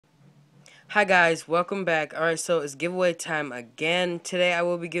Hi guys, welcome back. Alright, so it's giveaway time again. Today I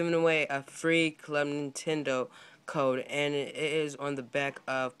will be giving away a free Club Nintendo code, and it is on the back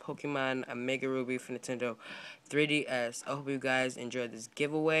of Pokemon Omega Ruby for Nintendo 3DS. I hope you guys enjoyed this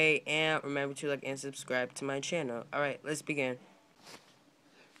giveaway, and remember to like and subscribe to my channel. Alright, let's begin.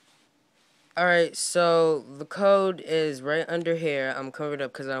 Alright, so the code is right under here. I'm covered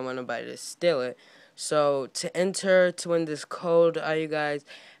up because I don't want nobody to steal it. So to enter to win this code, all you guys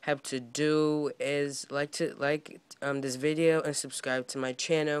have to do is like this video and subscribe to my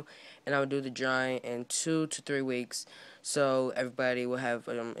channel, and I'll do the drawing in 2 to 3 weeks, so everybody will have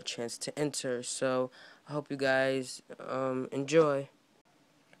a chance to enter. So I hope you guys enjoy.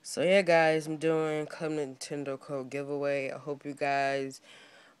 So yeah, guys, I'm doing Club Nintendo code giveaway. I hope you guys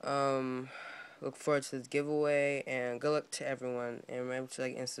um look forward to this giveaway, and good luck to everyone, and remember to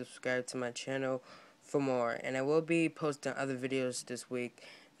like and subscribe to my channel for more. And I will be posting other videos this week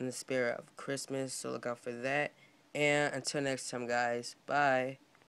in the spirit of Christmas, so look out for that. And until next time, guys, bye.